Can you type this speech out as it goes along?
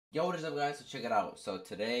Yo, what is up, guys? So check it out. So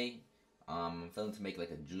today, I'm feeling to make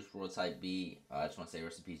like a Juice World type beat. I just want to say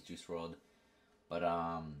rest in peace, Juice World. But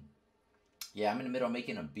yeah, I'm in the middle of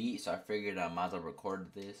making a beat, so I figured I might as well record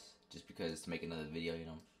this just because to make another video,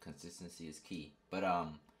 consistency is key. But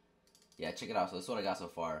yeah, check it out. So that's what I got so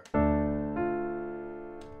far. So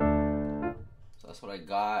that's what I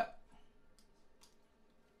got.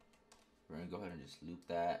 We're gonna go ahead and just loop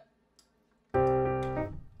that. What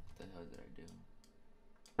the hell did I do?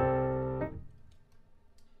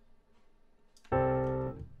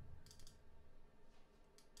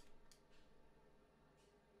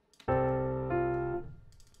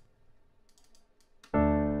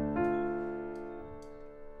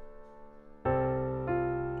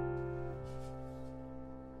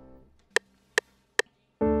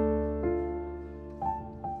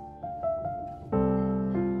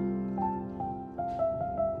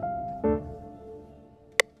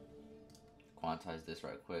 Quantize this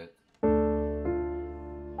right quick.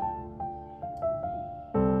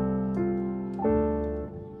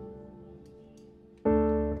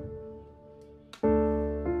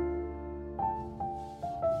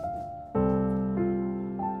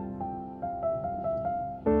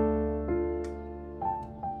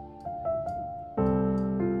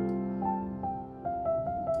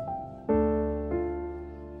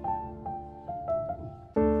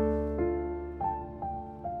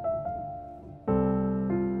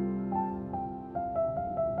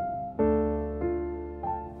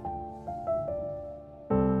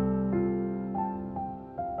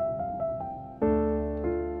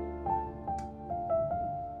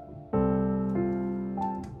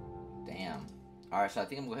 Alright, so I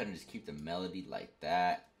think I'm gonna go ahead and just keep the melody like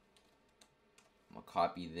that. I'm gonna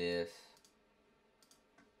copy this.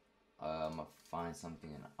 I'm gonna find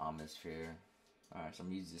something in the atmosphere. Alright, so I'm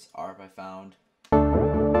gonna use this ARP I found. That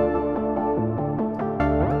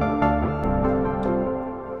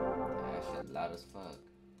shit loud as fuck.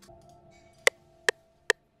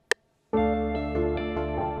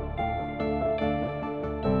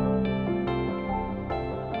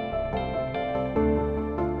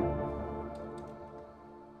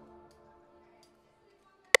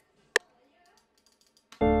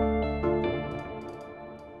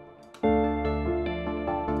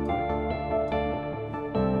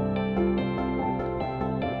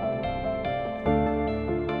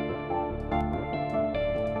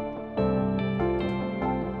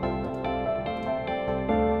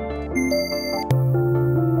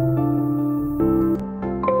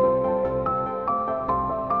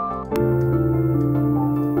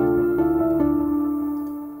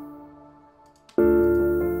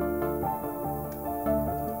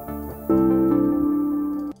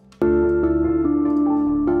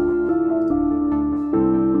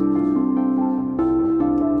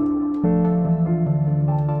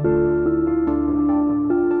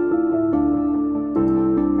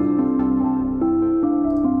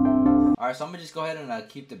 Alright, so I'm gonna just go ahead and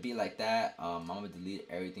keep the beat like that. I'm gonna delete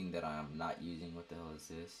everything that I'm not using. What the hell is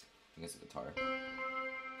this? I think it's a guitar. Yeah,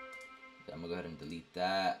 I'm gonna go ahead and delete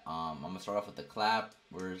that. I'm gonna start off with the clap.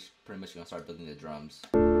 We're pretty much gonna start building the drums.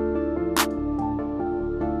 And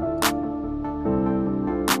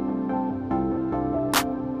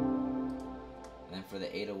then for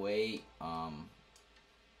the 808,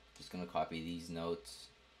 just gonna copy these notes.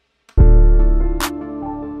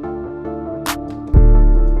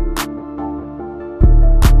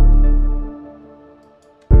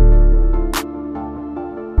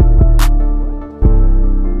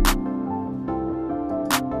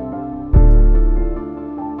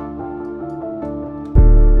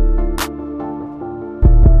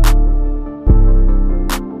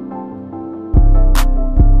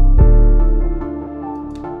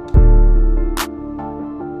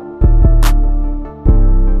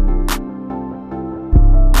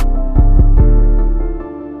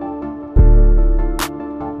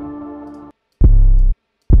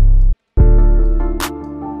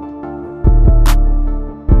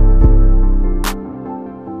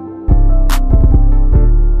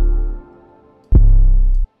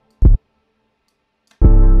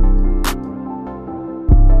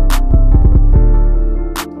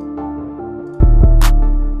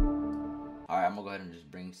 I'm gonna go ahead and just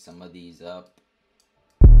bring some of these up.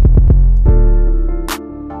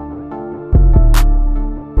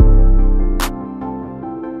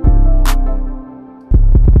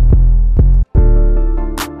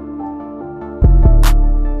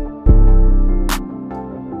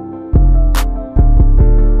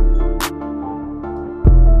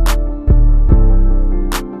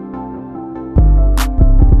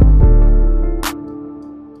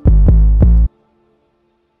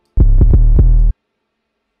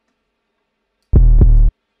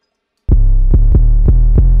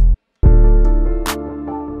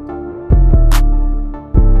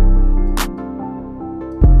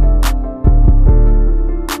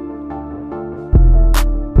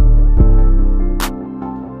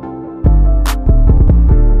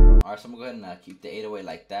 ahead and keep the 808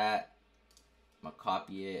 like that. I'm gonna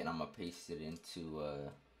copy it and I'm gonna paste it into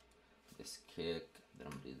this kick. Then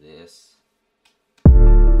I'm gonna do this.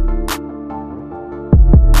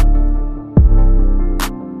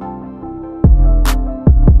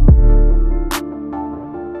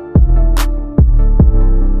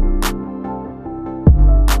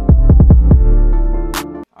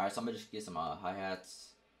 Alright, so I'm gonna just get some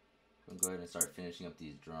hi-hats. I'm gonna go ahead and start finishing up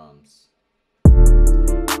these drums.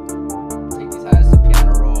 Take these hi-hats to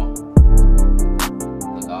piano roll,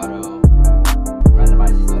 legato,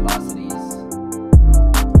 randomize these velocities.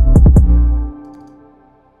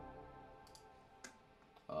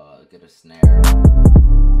 Get a snare.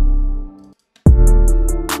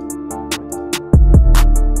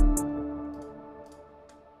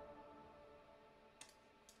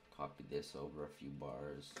 Copy this over a few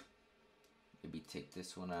bars. Maybe take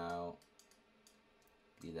this one out,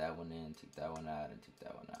 leave that one in, take that one out, and take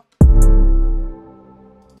that one out.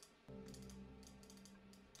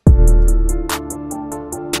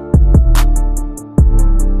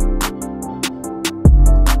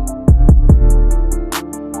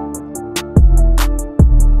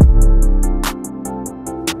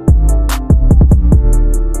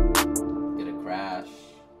 Get a crash.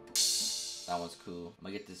 That one's cool. I'm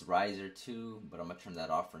gonna get this riser too, but I'm gonna turn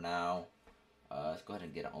that off for now. Let's go ahead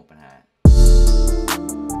and get an open hat.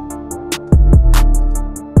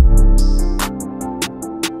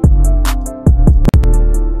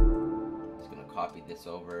 Just gonna copy this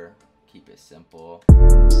over, keep it simple.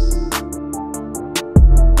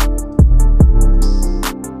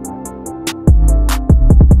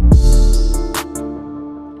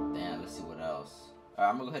 Damn, let's see what else. Alright,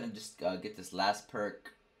 I'm gonna go ahead and just get this last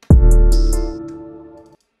perk.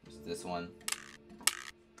 It's this one.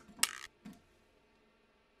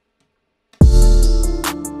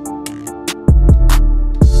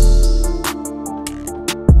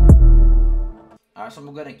 Alright, so I'm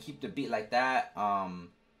gonna go ahead and keep the beat like that.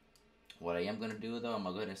 What I am gonna do though, I'm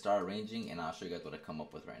gonna go ahead and start arranging, and I'll show you guys what I come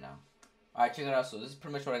up with right now. Alright, check it out. So this is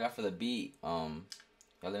pretty much what I got for the beat. Y'all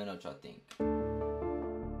let me know what y'all think.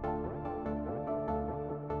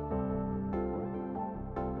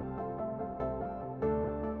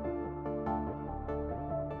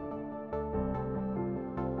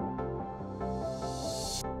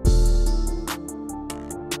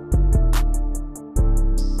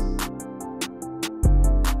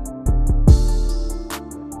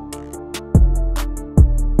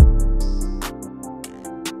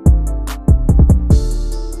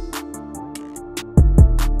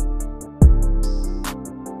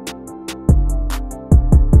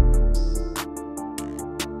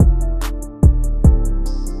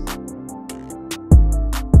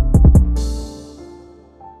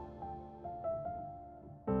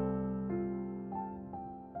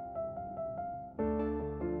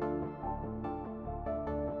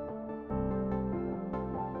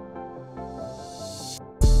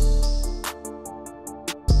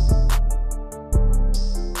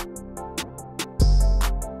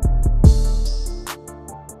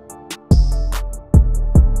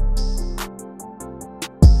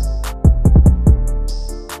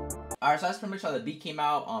 Alright, so that's pretty much how the beat came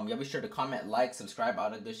out. Y'all be sure to comment, like, subscribe, all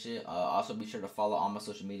that good shit. Also be sure to follow all my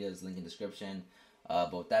social medias, link in description.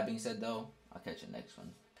 But with that being said though, I'll catch you next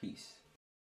one. Peace.